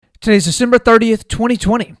Today's December 30th,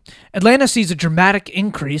 2020. Atlanta sees a dramatic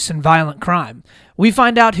increase in violent crime. We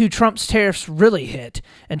find out who Trump's tariffs really hit,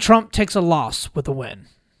 and Trump takes a loss with a win.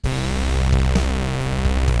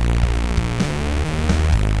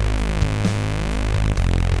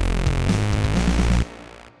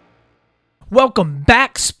 Welcome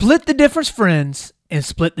back, Split the Difference friends and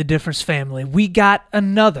Split the Difference family. We got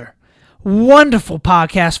another wonderful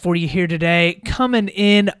podcast for you here today, coming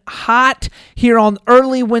in hot here on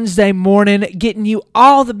early Wednesday morning, getting you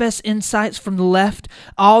all the best insights from the left,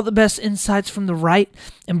 all the best insights from the right,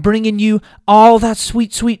 and bringing you all that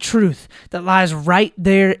sweet, sweet truth that lies right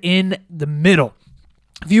there in the middle.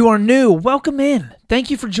 If you are new, welcome in.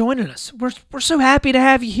 Thank you for joining us. We're so happy to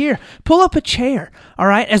have you here. Pull up a chair, all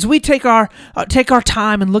right? As we take our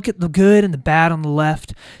time and look at the good and the bad on the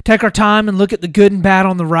left, take our time and look at the good and bad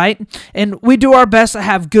on the right, and we do our best to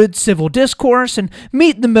have good civil discourse and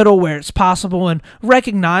meet in the middle where it's possible and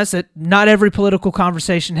recognize that not every political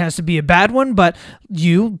conversation has to be a bad one, but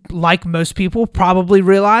you, like most people, probably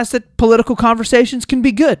realize that political conversations can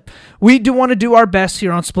be good. We do want to do our best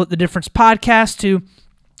here on Split the Difference podcast to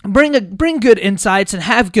bring good insights and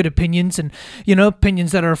have good opinions, and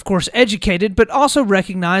opinions that are of course educated, but also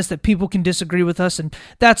recognize that people can disagree with us, and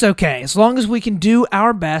that's okay as long as we can do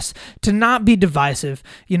our best to not be divisive,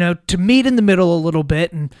 to meet in the middle a little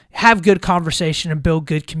bit and have good conversation and build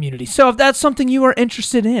good community. So if that's something you are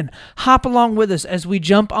interested in, hop along with us as we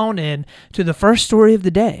jump on in to the first story of the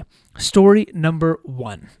day. Story number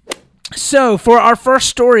 1. So for our first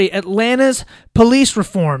story, Atlanta's police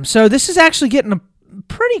reform. So this is actually getting a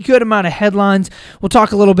pretty good amount of headlines. We'll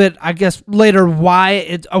talk a little bit, I guess, later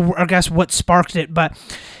what sparked it. But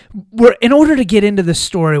in order to get into this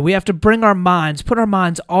story, we have to put our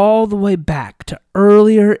minds all the way back to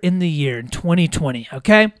earlier in the year, in 2020,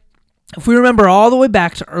 okay? If we remember all the way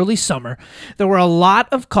back to early summer, there were a lot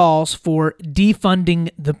of calls for defunding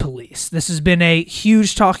the police. This has been a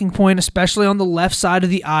huge talking point, especially on the left side of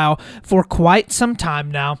the aisle, for quite some time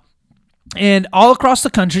now. And all across the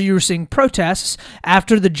country, you were seeing protests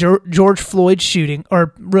after the George Floyd shooting,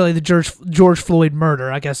 or really the George Floyd murder,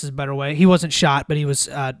 I guess is a better way. He wasn't shot, but he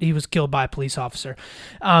was killed by a police officer.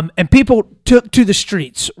 And people took to the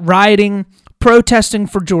streets, rioting, protesting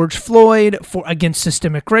for George Floyd, against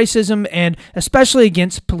systemic racism, and especially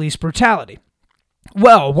against police brutality.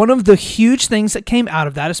 Well, one of the huge things that came out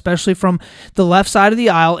of that, especially from the left side of the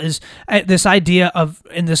aisle, is this idea of,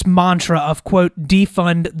 and this mantra of, quote,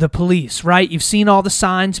 defund the police, right? You've seen all the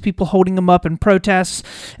signs, people holding them up in protests,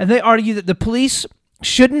 and they argue that the police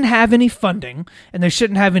shouldn't have any funding and they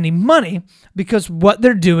shouldn't have any money because what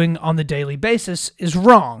they're doing on the daily basis is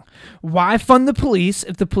wrong. Why fund the police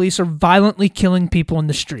if the police are violently killing people in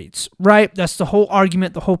the streets, right? That's the whole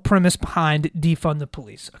argument, the whole premise behind defund the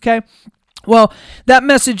police, okay? Well, that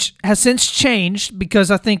message has since changed because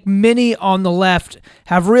I think many on the left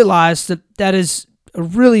have realized that that is a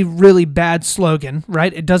really, really bad slogan,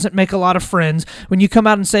 right? It doesn't make a lot of friends. When you come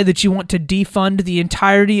out and say that you want to defund the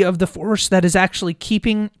entirety of the force that is actually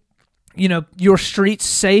keeping, your streets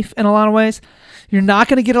safe in a lot of ways, you're not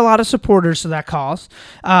going to get a lot of supporters to that cause.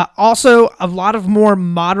 Also, a lot of more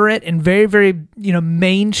moderate and very, very,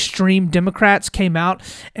 mainstream Democrats came out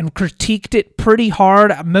and critiqued it pretty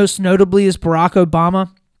hard. Most notably is Barack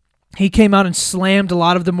Obama. He came out and slammed a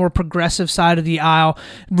lot of the more progressive side of the aisle,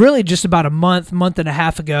 really just about a month and a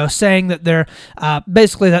half ago, saying that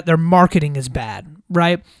their marketing is bad,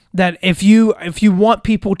 right? That if you want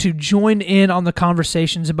people to join in on the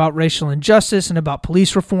conversations about racial injustice and about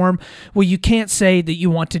police reform, well, you can't say that you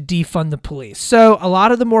want to defund the police. So a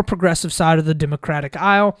lot of the more progressive side of the Democratic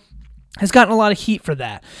aisle has gotten a lot of heat for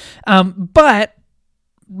that. But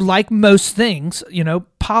like most things,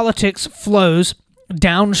 politics flows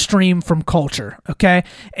downstream from culture, okay?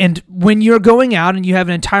 And when you're going out and you have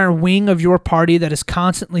an entire wing of your party that is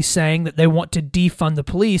constantly saying that they want to defund the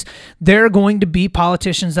police, there are going to be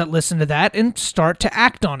politicians that listen to that and start to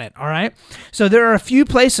act on it, all right? So there are a few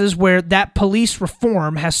places where that police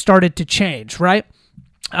reform has started to change, right?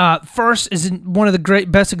 First is one of the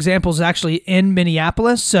best examples actually in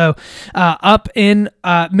Minneapolis. So up in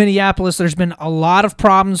Minneapolis, there's been a lot of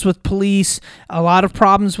problems with police, a lot of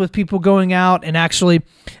problems with people going out and actually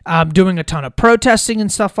doing a ton of protesting and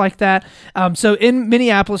stuff like that. So in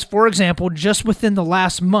Minneapolis, for example, just within the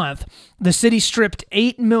last month, the city stripped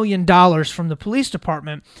 $8 million from the police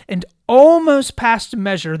department and almost passed a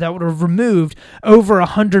measure that would have removed over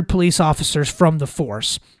 100 police officers from the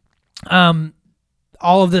force.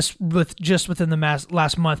 All of this within the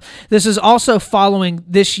last month. This is also following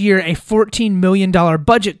this year a $14 million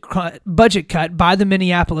budget cut by the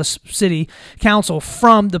Minneapolis City Council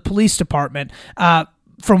from the police department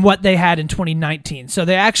from what they had in 2019. So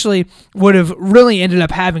they actually would have really ended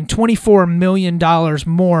up having $24 million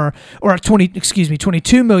more, or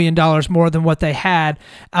 $22 million more than what they had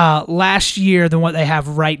last year than what they have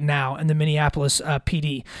right now in the Minneapolis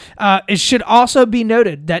PD. It should also be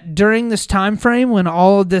noted that during this time frame when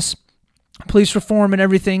all of this police reform and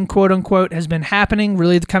everything, quote unquote, has been happening,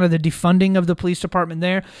 really kind of the defunding of the police department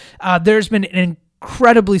there's been an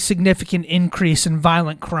incredibly significant increase in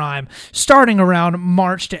violent crime starting around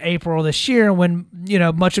March to April this year when,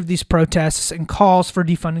 much of these protests and calls for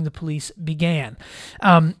defunding the police began.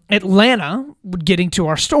 Atlanta, getting to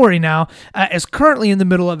our story now, is currently in the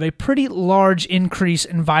middle of a pretty large increase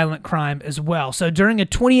in violent crime as well. So during a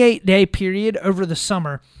 28-day period over the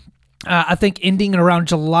summer, I think ending around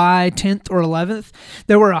July 10th or 11th,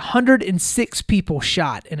 there were 106 people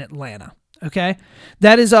shot in Atlanta. Okay?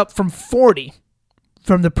 That is up from 40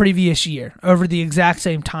 from the previous year over the exact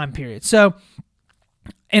same time period. So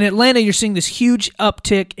in Atlanta, you're seeing this huge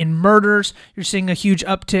uptick in murders. You're seeing a huge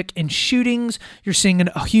uptick in shootings. You're seeing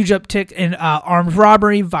a huge uptick in armed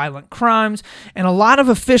robbery, violent crimes. And a lot of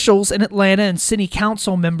officials in Atlanta and city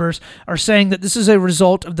council members are saying that this is a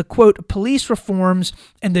result of the, quote, police reforms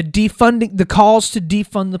and the calls to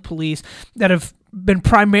defund the police that have been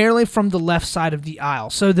primarily from the left side of the aisle.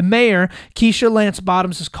 So the mayor, Keisha Lance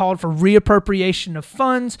Bottoms, has called for reappropriation of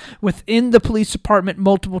funds within the police department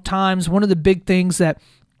multiple times. One of the big things that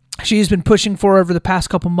she's been pushing for over the past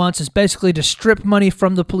couple months is basically to strip money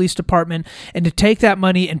from the police department and to take that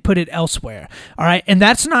money and put it elsewhere. All right. And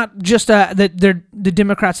that's not just the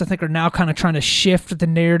Democrats, I think, are now kind of trying to shift the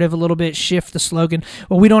narrative a little bit, shift the slogan.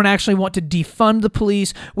 Well, we don't actually want to defund the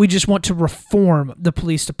police. We just want to reform the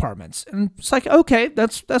police departments. And it's like, okay,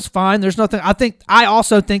 that's fine. There's nothing. I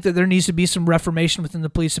also think that there needs to be some reformation within the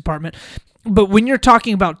police department. But when you're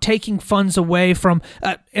talking about taking funds away from,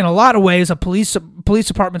 in a lot of ways, police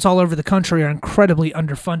departments all over the country are incredibly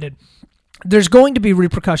underfunded. There's going to be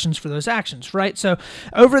repercussions for those actions, right? So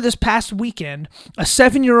over this past weekend, a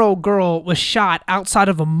 7-year-old girl was shot outside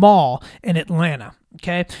of a mall in Atlanta,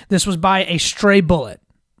 okay? This was by a stray bullet.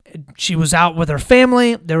 She was out with her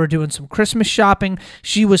family. They were doing some Christmas shopping.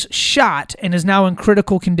 She was shot and is now in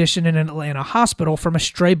critical condition in an Atlanta hospital from a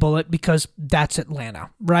stray bullet because that's Atlanta,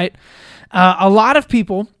 right? A lot of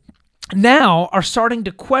people now are starting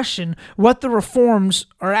to question what the reforms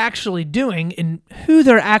are actually doing and who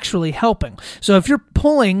they're actually helping. So if you're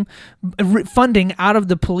pulling funding out of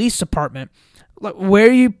the police department, where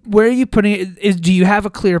are you putting it? Do you have a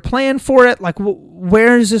clear plan for it? Like,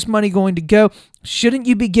 where is this money going to go? Shouldn't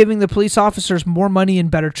you be giving the police officers more money and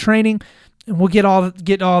better training? And we'll get all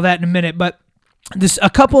that in a minute. But a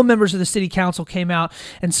couple of members of the city council came out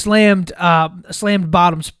and slammed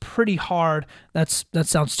Bottoms pretty hard. That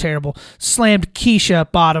sounds terrible. Slammed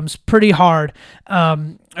Keisha Bottoms pretty hard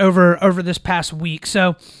over this past week.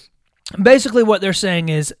 So basically, what they're saying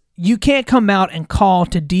is, you can't come out and call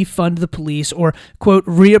to defund the police or, quote,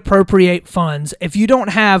 reappropriate funds if you don't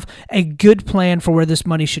have a good plan for where this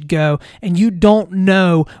money should go and you don't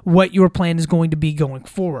know what your plan is going to be going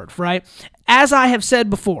forward, right? As I have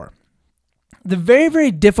said before, the very,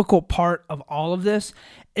 very difficult part of all of this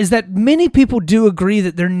is that many people do agree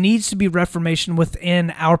that there needs to be reformation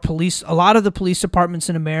within our police, a lot of the police departments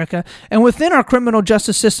in America, and within our criminal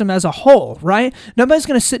justice system as a whole, right? Nobody's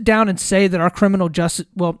going to sit down and say that our criminal justice,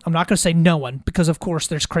 well, I'm not going to say no one, because of course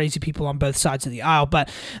there's crazy people on both sides of the aisle, but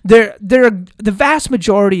the vast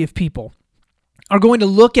majority of people are going to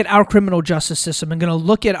look at our criminal justice system and going to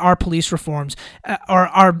look at our police reforms or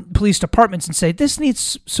our police departments and say, this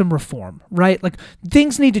needs some reform, right? Like,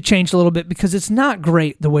 things need to change a little bit because it's not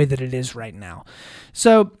great the way that it is right now.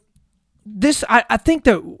 So I think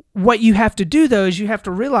that what you have to do, though, is you have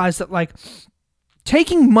to realize that, like,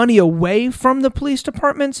 taking money away from the police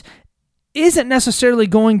departments isn't necessarily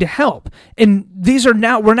going to help. And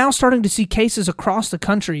we're now starting to see cases across the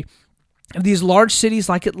country of these large cities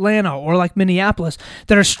like Atlanta or like Minneapolis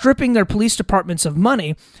that are stripping their police departments of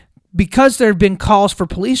money because there have been calls for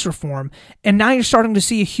police reform, and now you're starting to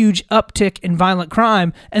see a huge uptick in violent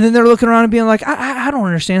crime, and then they're looking around and being like, I don't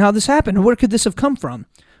understand how this happened. Where could this have come from?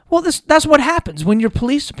 Well, that's what happens when your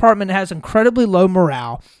police department has incredibly low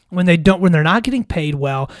morale, when they're not getting paid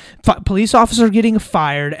well, police officers are getting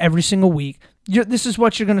fired every single week. This is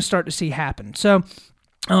what you're going to start to see happen. So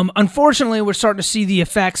Unfortunately, we're starting to see the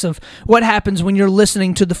effects of what happens when you're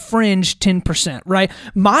listening to the fringe 10%, right?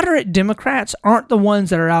 Moderate Democrats aren't the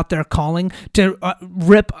ones that are out there calling to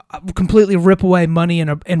completely rip away money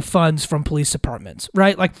and funds from police departments,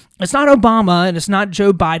 right? Like, it's not Obama and it's not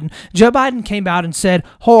Joe Biden. Joe Biden came out and said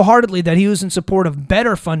wholeheartedly that he was in support of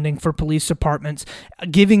better funding for police departments,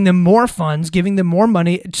 giving them more funds, giving them more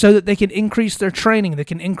money so that they can increase their training, they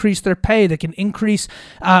can increase their pay, they can increase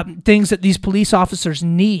things that these police officers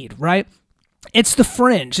need, right? It's the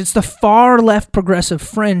fringe. It's the far left progressive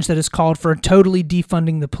fringe that is called for totally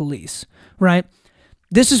defunding the police, right?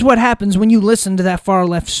 This is what happens when you listen to that far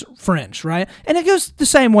left fringe, right? And it goes the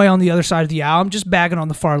same way on the other side of the aisle. I'm just bagging on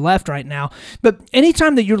the far left right now. But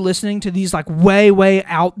anytime that you're listening to these like way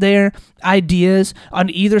out there ideas on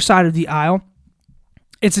either side of the aisle,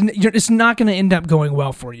 it's not going to end up going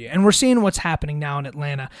well for you. And we're seeing what's happening now in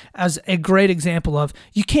Atlanta as a great example of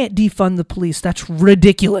you can't defund the police. That's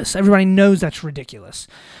ridiculous. Everybody knows that's ridiculous.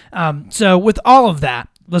 So with all of that,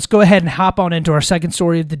 let's go ahead and hop on into our second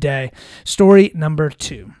story of the day. Story number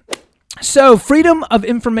 2. So, Freedom of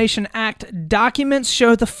Information Act documents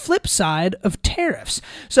show the flip side of tariffs.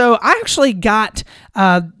 So, I actually got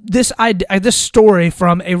this story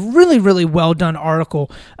from a really well done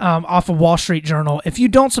article off of Wall Street Journal. If you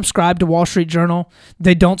don't subscribe to Wall Street Journal,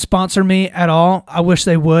 they don't sponsor me at all. I wish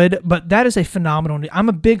they would, but that is a phenomenal. I'm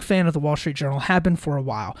a big fan of the Wall Street Journal. Have been for a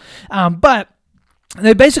while, but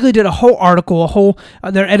they basically did a whole article,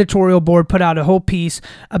 their editorial board put out a whole piece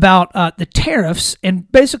about the tariffs and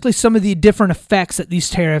basically some of the different effects that these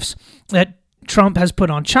tariffs that Trump has put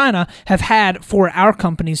on China have had for our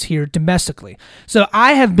companies here domestically. So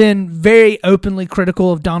I have been very openly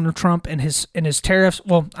critical of Donald Trump and his tariffs.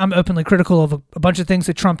 Well, I'm openly critical of a bunch of things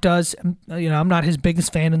that Trump does. I'm not his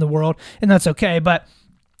biggest fan in the world, and that's okay, but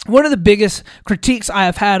one of the biggest critiques I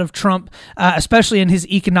have had of Trump, especially in his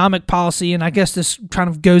economic policy, and I guess this kind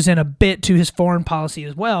of goes in a bit to his foreign policy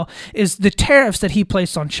as well, is the tariffs that he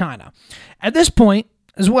placed on China. At this point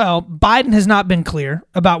as well, Biden has not been clear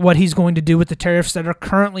about what he's going to do with the tariffs that are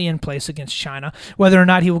currently in place against China, whether or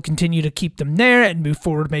not he will continue to keep them there and move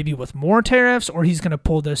forward maybe with more tariffs, or he's going to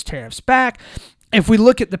pull those tariffs back. If we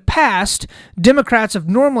look at the past, Democrats have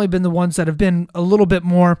normally been the ones that have been a little bit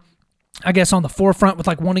more, I guess, on the forefront with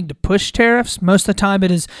like wanting to push tariffs. Most of the time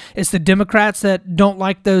it's the Democrats that don't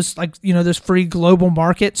like those, those free global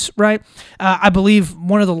markets, right? I believe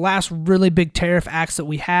one of the last really big tariff acts that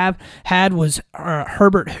we had was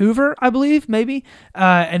Herbert Hoover, I believe, maybe,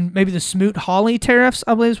 and maybe the Smoot-Hawley tariffs,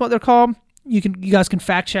 I believe is what they're called. You guys can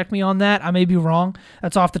fact check me on that. I may be wrong.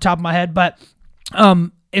 That's off the top of my head, but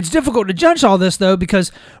it's difficult to judge all this, though, because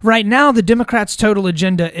right now the Democrats' total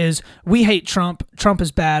agenda is we hate Trump. Trump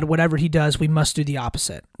is bad. Whatever he does, we must do the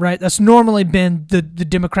opposite, right? That's normally been the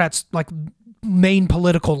Democrats' main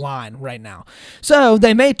political line right now. So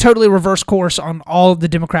they may totally reverse course on all of the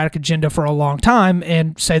Democratic agenda for a long time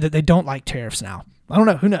and say that they don't like tariffs now. I don't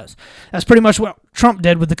know. Who knows? That's pretty much what Trump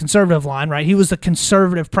did with the conservative line, right? He was the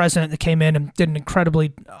conservative president that came in and did an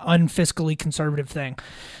incredibly unfiscally conservative thing.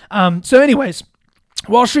 So anyways,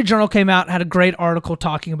 Wall Street Journal came out and had a great article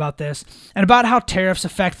talking about this and about how tariffs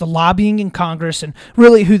affect the lobbying in Congress and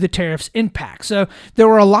really who the tariffs impact. So there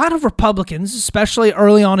were a lot of Republicans, especially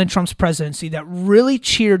early on in Trump's presidency, that really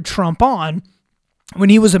cheered Trump on when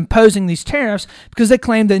he was imposing these tariffs because they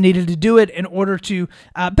claimed they needed to do it in order to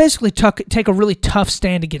basically take a really tough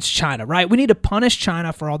stand against China, right? We need to punish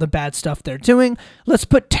China for all the bad stuff they're doing. Let's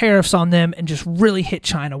put tariffs on them and just really hit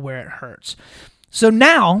China where it hurts. So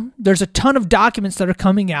now there's a ton of documents that are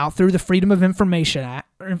coming out through the Freedom of Information Act,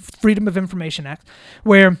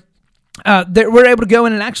 where we're able to go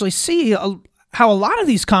in and actually see how a lot of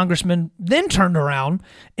these congressmen then turned around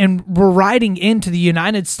and were writing into the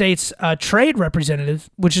United States Trade Representative,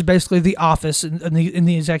 which is basically the office in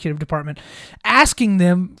the executive department, asking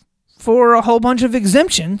them for a whole bunch of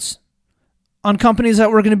exemptions on companies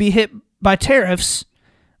that were going to be hit by tariffs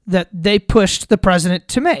that they pushed the president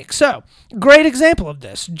to make. So, great example of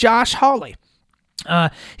this, Josh Hawley.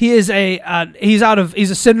 He's a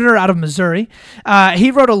senator out of Missouri. He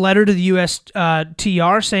wrote a letter to the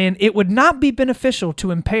USTR saying it would not be beneficial to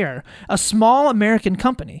impair a small American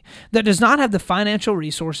company that does not have the financial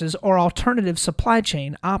resources or alternative supply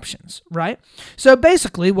chain options, right? So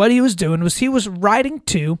basically what he was doing was he was writing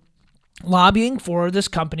to lobbying for this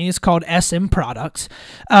company is called SM Products,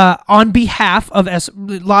 on behalf of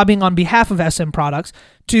SM Products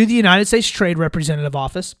to the United States Trade Representative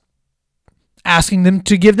Office, asking them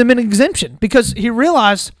to give them an exemption because he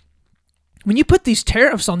realized when you put these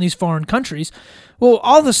tariffs on these foreign countries, well,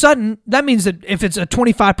 all of a sudden, that means that if it's a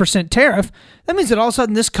 25% tariff, that means that all of a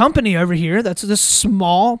sudden this company over here, that's this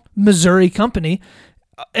small Missouri company,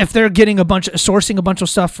 if they're getting sourcing a bunch of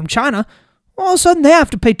stuff from China, well, all of a sudden they have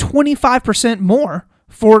to pay 25% more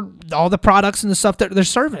for all the products and the stuff that they're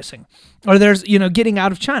servicing or there's, getting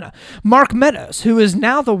out of China. Mark Meadows, who is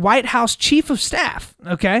now the White House chief of staff,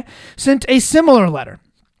 sent a similar letter.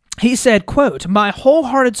 He said, quote, "My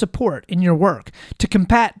wholehearted support in your work to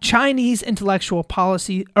combat Chinese intellectual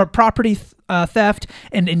policy or property theft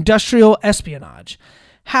and industrial espionage.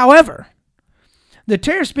 However, the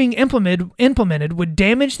tariffs being implemented would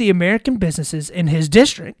damage the American businesses in his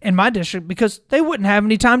district, in my district, because they wouldn't have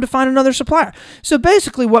any time to find another supplier." So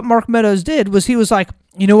basically what Mark Meadows did was he was like,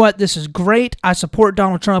 you know what, this is great. I support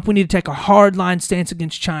Donald Trump. We need to take a hard line stance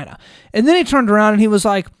against China. And then he turned around and he was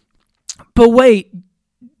like, but wait,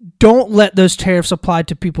 don't let those tariffs apply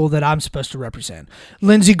to people that I'm supposed to represent.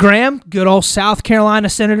 Lindsey Graham, good old South Carolina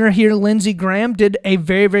senator here, Lindsey Graham, did a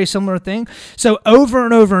very, very similar thing. So over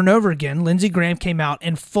and over and over again, Lindsey Graham came out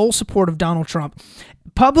in full support of Donald Trump,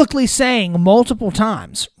 publicly saying multiple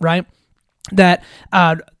times, right, that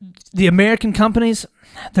the American companies,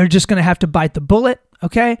 they're just going to have to bite the bullet,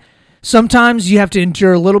 okay? Sometimes you have to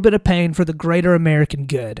endure a little bit of pain for the greater American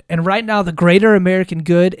good. And right now, the greater American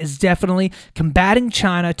good is definitely combating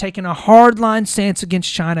China, taking a hardline stance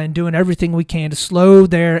against China, and doing everything we can to slow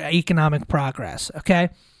their economic progress, okay?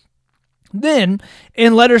 Then,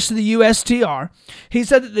 in letters to the USTR, he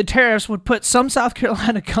said that the tariffs would put some South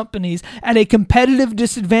Carolina companies at a competitive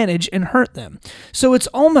disadvantage and hurt them. So it's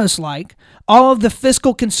almost like all of the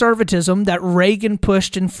fiscal conservatism that Reagan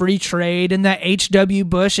pushed in free trade and that H.W.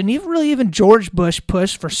 Bush and even George Bush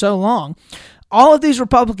pushed for so long, all of these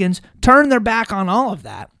Republicans turned their back on all of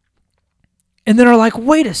that. And then are like,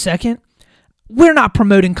 wait a second, we're not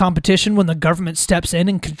promoting competition when the government steps in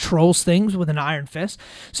and controls things with an iron fist.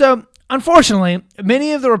 So unfortunately,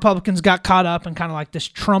 many of the Republicans got caught up in kind of like this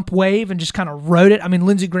Trump wave and just kind of rode it. I mean,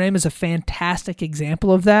 Lindsey Graham is a fantastic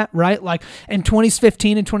example of that, right? Like in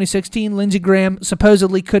 2015 and 2016, Lindsey Graham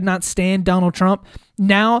supposedly could not stand Donald Trump.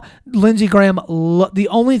 Now, Lindsey Graham, the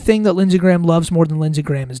only thing that Lindsey Graham loves more than Lindsey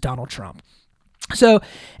Graham is Donald Trump. So,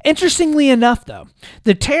 interestingly enough, though,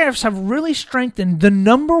 the tariffs have really strengthened the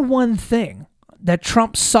number one thing that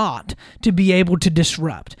Trump sought to be able to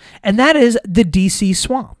disrupt, and that is the D.C.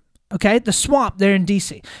 swamp. Okay, the swamp there in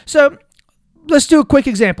D.C. So let's do a quick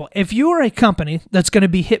example. If you are a company that's going to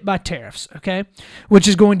be hit by tariffs, okay, which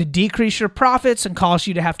is going to decrease your profits and cause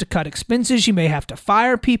you to have to cut expenses, you may have to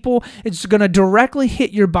fire people, it's going to directly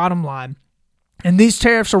hit your bottom line. And these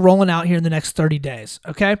tariffs are rolling out here in the next 30 days,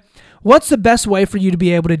 okay? What's the best way for you to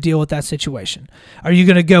be able to deal with that situation? Are you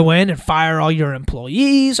going to go in and fire all your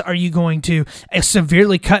employees? Are you going to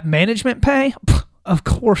severely cut management pay? Of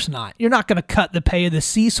course not. You're not going to cut the pay of the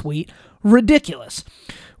C-suite. Ridiculous.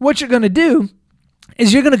 What you're going to do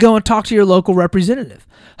is you're going to go and talk to your local representative.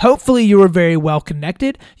 Hopefully you are very well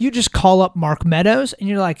connected. You just call up Mark Meadows and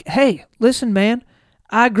you're like, hey, listen, man,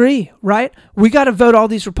 I agree, right? We got to vote all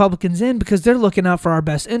these Republicans in because they're looking out for our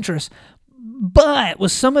best interests. But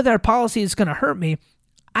with some of their policy, it's going to hurt me.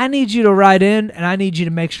 I need you to write in and I need you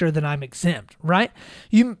to make sure that I'm exempt, right?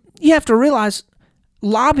 You have to realize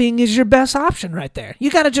lobbying is your best option right there. You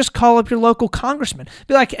got to just call up your local congressman.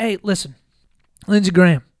 Be like, hey, listen, Lindsey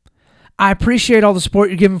Graham, I appreciate all the support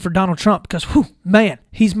you're giving for Donald Trump because, man,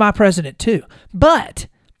 he's my president too. But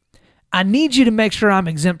I need you to make sure I'm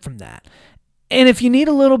exempt from that. And if you need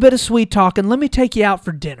a little bit of sweet talking, let me take you out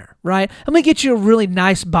for dinner, right? I'm going to get you a really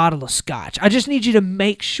nice bottle of scotch. I just need you to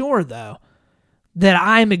make sure, though, that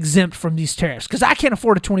I'm exempt from these tariffs because I can't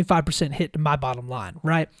afford a 25% hit to my bottom line,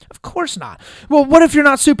 right? Of course not. Well, what if you're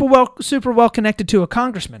not super well connected to a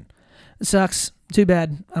congressman? It sucks. Too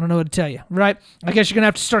bad. I don't know what to tell you, right? I guess you're going to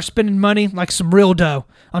have to start spending money like some real dough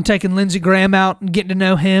on taking Lindsey Graham out and getting to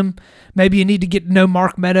know him. Maybe you need to get to know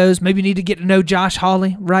Mark Meadows. Maybe you need to get to know Josh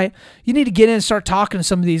Hawley, right? You need to get in and start talking to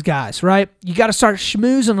some of these guys, right? You got to start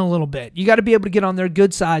schmoozing a little bit. You got to be able to get on their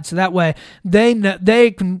good side so that way they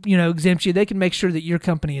can, exempt you. They can make sure that your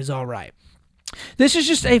company is all right. This is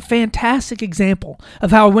just a fantastic example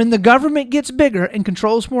of how when the government gets bigger and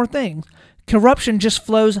controls more things, corruption just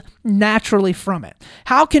flows naturally from it.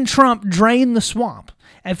 How can Trump drain the swamp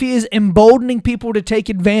if he is emboldening people to take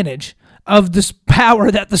advantage of this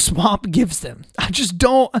power that the swamp gives them? I just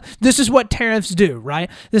don't. This is what tariffs do, right?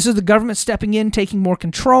 This is the government stepping in, taking more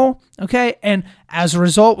control, okay? And as a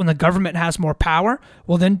result, when the government has more power,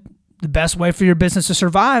 well, then the best way for your business to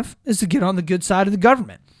survive is to get on the good side of the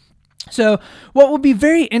government. So what will be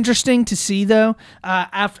very interesting to see, though,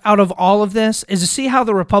 out of all of this is to see how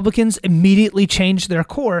the Republicans immediately change their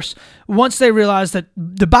course once they realize that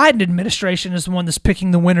the Biden administration is the one that's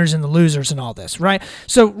picking the winners and the losers in all this, right?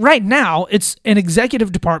 So right now, it's an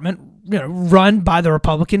executive department run by the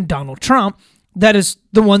Republican Donald Trump that is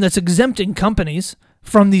the one that's exempting companies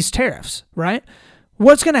from these tariffs, right?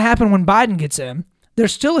 What's going to happen when Biden gets in?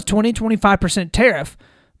 There's still a 20-25% tariff,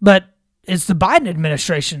 but it's the Biden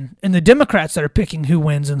administration and the Democrats that are picking who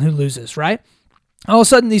wins and who loses, right? All of a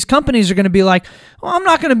sudden, these companies are going to be like, well, I'm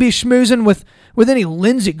not going to be schmoozing with any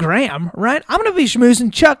Lindsey Graham, right? I'm going to be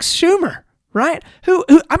schmoozing Chuck Schumer, right?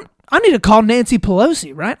 I need to call Nancy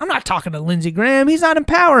Pelosi, right? I'm not talking to Lindsey Graham. He's not in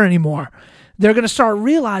power anymore. They're going to start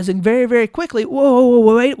realizing very, very quickly,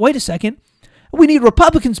 whoa, wait a second. We need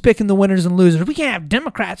Republicans picking the winners and losers. We can't have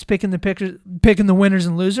Democrats picking the winners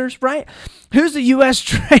and losers, right? Who's the U.S.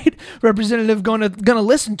 trade representative going to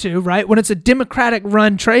listen to, right? When it's a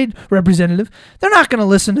Democratic-run trade representative, they're not going to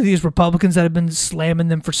listen to these Republicans that have been slamming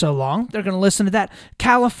them for so long. They're going to listen to that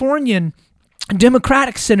Californian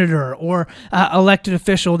Democratic senator or elected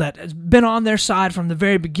official that has been on their side from the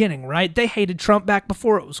very beginning, right? They hated Trump back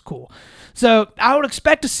before it was cool. So I would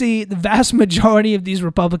expect to see the vast majority of these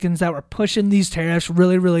Republicans that were pushing these tariffs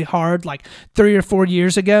really, really hard like 3 or 4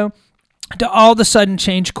 years ago to all of a sudden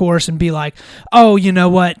change course and be like, oh, you know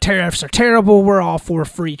what, tariffs are terrible, we're all for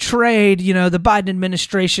free trade, the Biden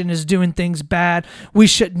administration is doing things bad, we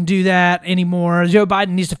shouldn't do that anymore, Joe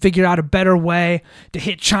Biden needs to figure out a better way to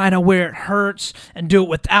hit China where it hurts and do it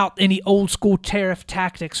without any old school tariff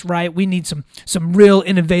tactics, right? We need some real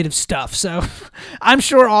innovative stuff. So I'm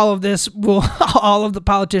sure all of the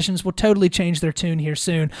politicians will totally change their tune here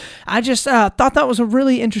soon. I just thought that was a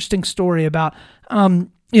really interesting story about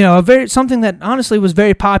something that honestly was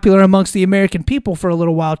very popular amongst the American people for a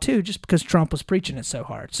little while too, just because Trump was preaching it so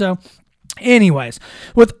hard. So anyways,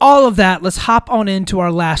 with all of that, let's hop on into our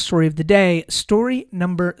last story of the day, story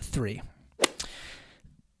number 3.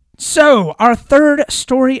 So our third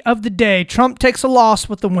story of the day, Trump takes a loss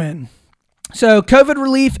with the win. So COVID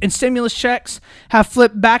relief and stimulus checks have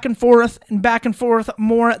flipped back and forth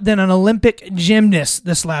more than an Olympic gymnast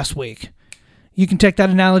this last week. You can take that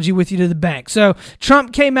analogy with you to the bank. So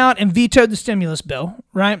Trump came out and vetoed the stimulus bill,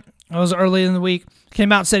 right? It was early in the week.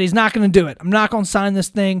 Came out and said he's not going to do it. I'm not going to sign this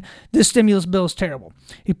thing. This stimulus bill is terrible.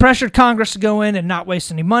 He pressured Congress to go in and not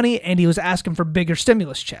waste any money, and he was asking for bigger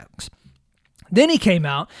stimulus checks. Then he came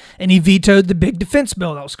out and he vetoed the big defense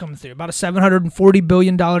bill that was coming through, about a $740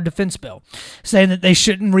 billion defense bill, saying that they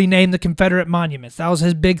shouldn't rename the Confederate monuments. That was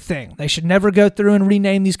his big thing. They should never go through and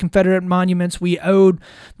rename these Confederate monuments. We owed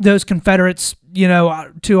those Confederates,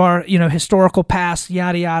 to our, historical past,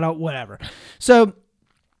 yada, yada, whatever. So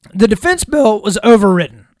the defense bill was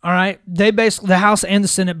overridden. All right. The House and the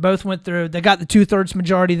Senate both went through. They got the 2/3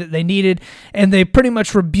 majority that they needed, and they pretty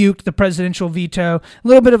much rebuked the presidential veto. A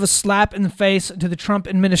little bit of a slap in the face to the Trump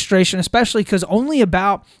administration, especially because only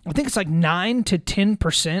about, I think it's like 9 to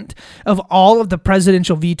 10% of all of the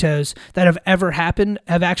presidential vetoes that have ever happened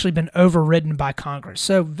have actually been overridden by Congress.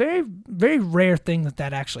 So very, very rare thing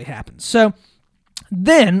that actually happens. So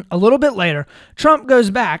then, a little bit later, Trump goes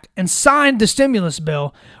back and signed the stimulus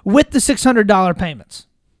bill with the $600 payments.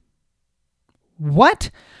 What?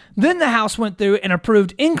 Then the House went through and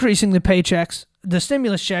approved increasing the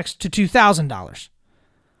stimulus checks to $2,000.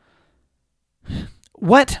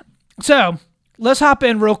 What? So let's hop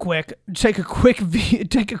in real quick. Take a quick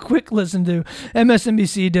listen to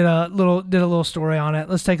MSNBC did a little story on it.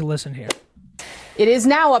 Let's take a listen here. It is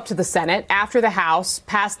now up to the Senate after the House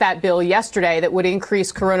passed that bill yesterday that would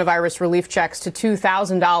increase coronavirus relief checks to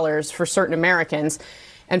 $2,000 for certain Americans.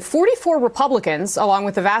 And 44 Republicans, along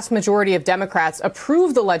with the vast majority of Democrats,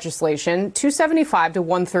 approved the legislation, 275 to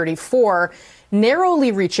 134,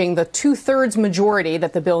 narrowly reaching the 2/3 majority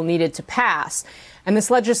that the bill needed to pass. And this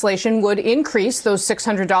legislation would increase those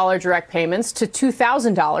 $600 direct payments to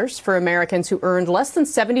 $2,000 for Americans who earned less than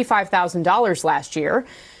 $75,000 last year.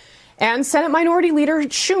 And Senate Minority Leader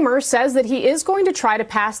Schumer says that he is going to try to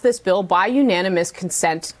pass this bill by unanimous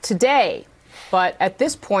consent today. But at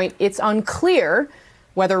this point, it's unclear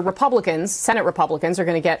whether Senate Republicans, are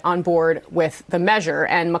going to get on board with the measure.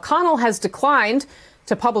 And McConnell has declined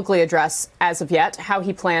to publicly address, as of yet, how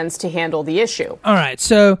he plans to handle the issue. All right.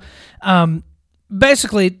 So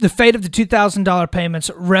basically, the fate of the $2,000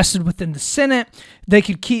 payments rested within the Senate. They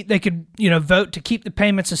could vote to keep the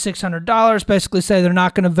payments of $600, basically say they're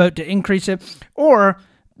not going to vote to increase it, or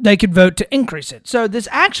they could vote to increase it. So this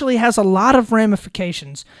actually has a lot of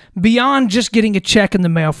ramifications beyond just getting a check in the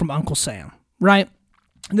mail from Uncle Sam, right?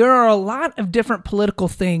 there are a lot of different political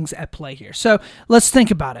things at play here. So let's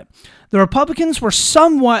think about it. The Republicans were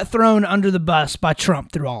somewhat thrown under the bus by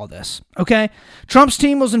Trump through all of this, okay? Trump's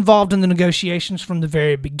team was involved in the negotiations from the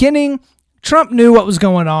very beginning. Trump knew what was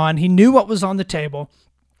going on. He knew what was on the table.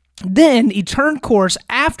 Then he turned course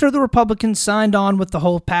after the Republicans signed on with the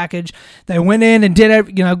whole package. They went in and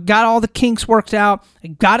did, got all the kinks worked out. They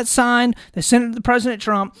got it signed. They sent it to President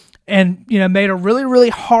Trump and, made a really,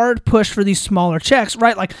 really hard push for these smaller checks,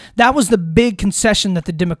 right? Like that was the big concession that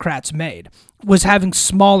the Democrats made, was having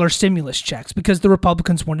smaller stimulus checks because the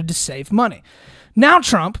Republicans wanted to save money. Now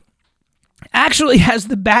Trump actually has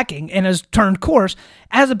the backing and has turned course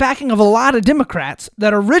as a backing of a lot of Democrats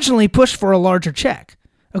that originally pushed for a larger check.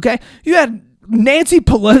 Okay, you had Nancy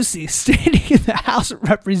Pelosi standing in the House of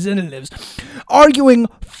Representatives arguing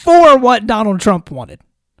for what Donald Trump wanted.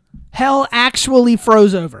 Hell actually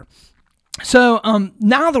froze over. So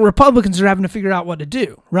now the Republicans are having to figure out what to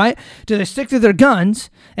do, right? Do they stick to their guns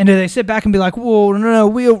and do they sit back and be like, well, no,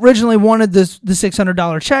 we originally wanted the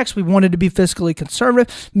 $600 checks. We wanted to be fiscally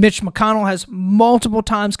conservative. Mitch McConnell has multiple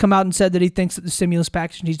times come out and said that he thinks that the stimulus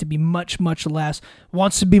package needs to be much, much less,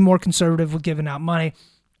 wants to be more conservative with giving out money.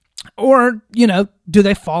 Or, do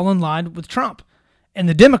they fall in line with Trump and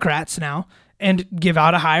the Democrats now and give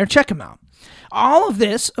out a higher check amount? All of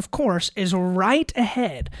this, of course, is right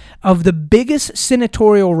ahead of the biggest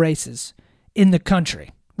senatorial races in the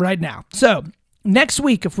country right now. So next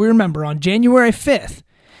week, if we remember, on January 5th,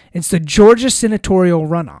 it's the Georgia senatorial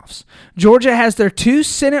runoffs. Georgia has their 2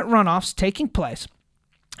 Senate runoffs taking place,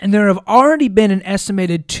 and there have already been an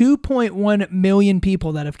estimated 2.1 million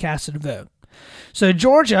people that have casted a vote. So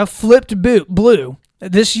Georgia flipped blue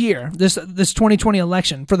this year, this 2020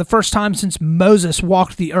 election, for the first time since Moses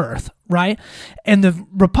walked the earth, right? And the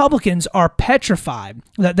Republicans are petrified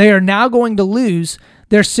that they are now going to lose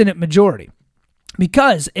their Senate majority.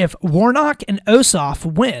 Because if Warnock and Ossoff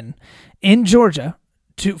win in Georgia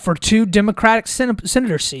for 2 Democratic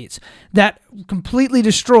senator seats, that completely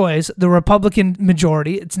destroys the Republican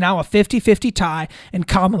majority. It's now a 50-50 tie, and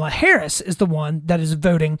Kamala Harris is the one that is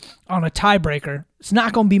voting on a tiebreaker. It's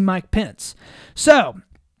not going to be Mike Pence. So,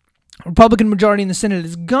 Republican majority in the Senate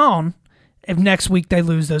is gone if next week they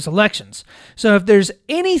lose those elections. So if there's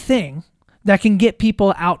anything that can get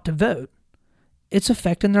people out to vote, it's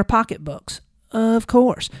affecting their pocketbooks, of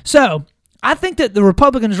course. So I think that the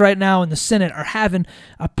Republicans right now in the Senate are having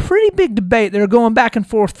a pretty big debate. They're going back and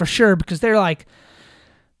forth for sure because they're like,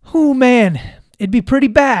 oh man, it'd be pretty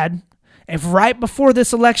bad if right before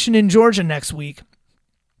this election in Georgia next week,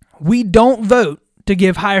 we don't vote to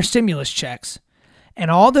give higher stimulus checks. And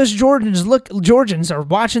all those Georgians are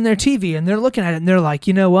watching their TV and they're looking at it and they're like,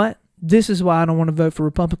 you know what? This is why I don't want to vote for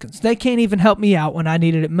Republicans. They can't even help me out when I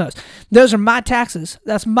needed it most. Those are my taxes.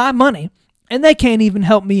 That's my money. And they can't even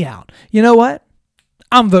help me out. You know what?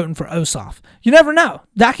 I'm voting for Ossoff. You never know.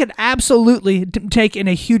 That could absolutely take in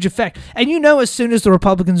a huge effect. And as soon as the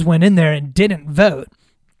Republicans went in there and didn't vote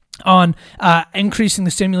on increasing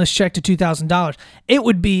the stimulus check to $2,000, it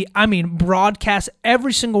would be, broadcast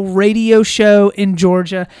every single radio show in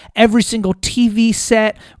Georgia, every single TV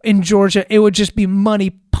set in Georgia. It would just be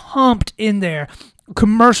money pumped in there.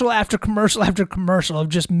 Commercial after commercial after commercial of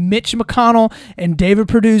just Mitch McConnell and David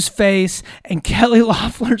Perdue's face and Kelly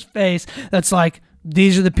Loeffler's face. That's like,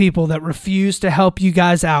 these are the people that refuse to help you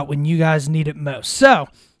guys out when you guys need it most. So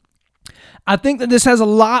I think that this has a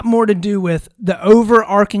lot more to do with the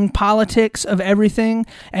overarching politics of everything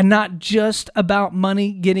and not just about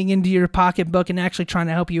money getting into your pocketbook and actually trying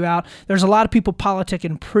to help you out. There's a lot of people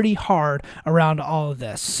politicking pretty hard around all of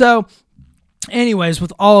this. So anyways,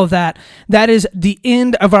 with all of that, that is the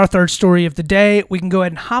end of our third story of the day. We can go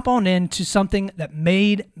ahead and hop on into something that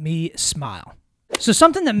made me smile. So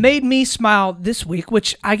something that made me smile this week,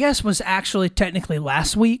 which I guess was actually technically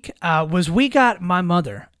last week, was we got my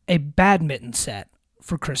mother a badminton set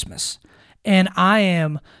for Christmas. And I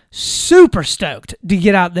am super stoked to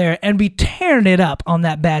get out there and be tearing it up on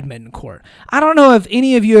that badminton court. I don't know if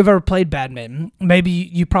any of you have ever played badminton. Maybe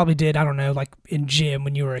you probably did, I don't know, like in gym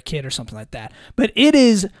when you were a kid or something like that. But it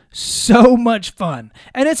is so much fun.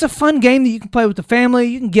 And it's a fun game that you can play with the family.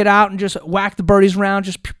 You can get out and just whack the birdies around,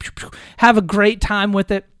 just have a great time with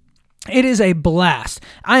it. It is a blast.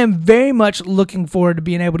 I am very much looking forward to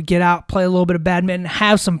being able to get out, play a little bit of badminton,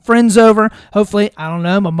 have some friends over. Hopefully, I don't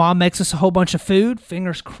know, my mom makes us a whole bunch of food,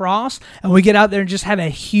 fingers crossed, and we get out there and just have a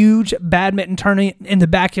huge badminton tournament in the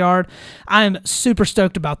backyard. I am super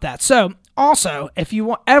stoked about that. So, also, if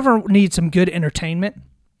you ever need some good entertainment,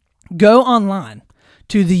 go online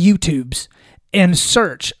to the YouTubes and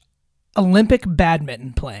search Olympic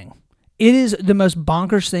badminton playing. It is the most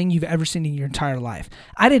bonkers thing you've ever seen in your entire life.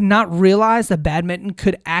 I did not realize that badminton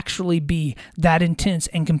could actually be that intense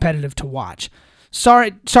and competitive to watch.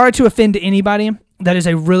 Sorry to offend anybody that is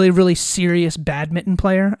a really, really serious badminton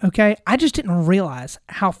player, okay? I just didn't realize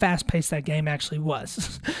how fast-paced that game actually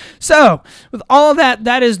was. So, with all of that,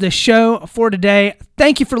 that is the show for today.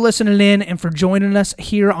 Thank you for listening in and for joining us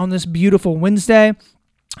here on this beautiful Wednesday.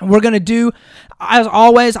 We're going to do, as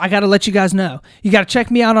always, I got to let you guys know. You got to check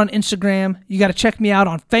me out on Instagram. You got to check me out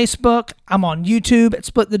on Facebook. I'm on YouTube at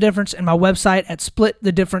Split the Difference and my website at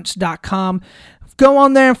splitthedifference.com. Go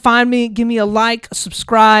on there and find me. Give me a like, a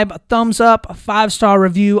subscribe, a thumbs up, a 5-star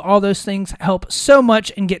review. All those things help so much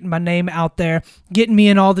in getting my name out there, getting me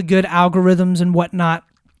in all the good algorithms and whatnot.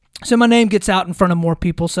 So my name gets out in front of more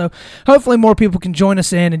people. So hopefully more people can join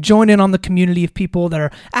us in and join in on the community of people that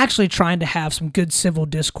are actually trying to have some good civil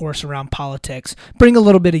discourse around politics. Bring a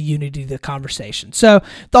little bit of unity to the conversation. So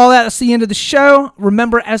with all that, that's the end of the show.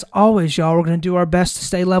 Remember, as always, y'all, we're going to do our best to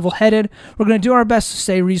stay level-headed. We're going to do our best to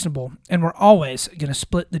stay reasonable. And we're always going to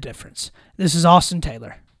split the difference. This is Austin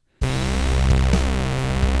Taylor.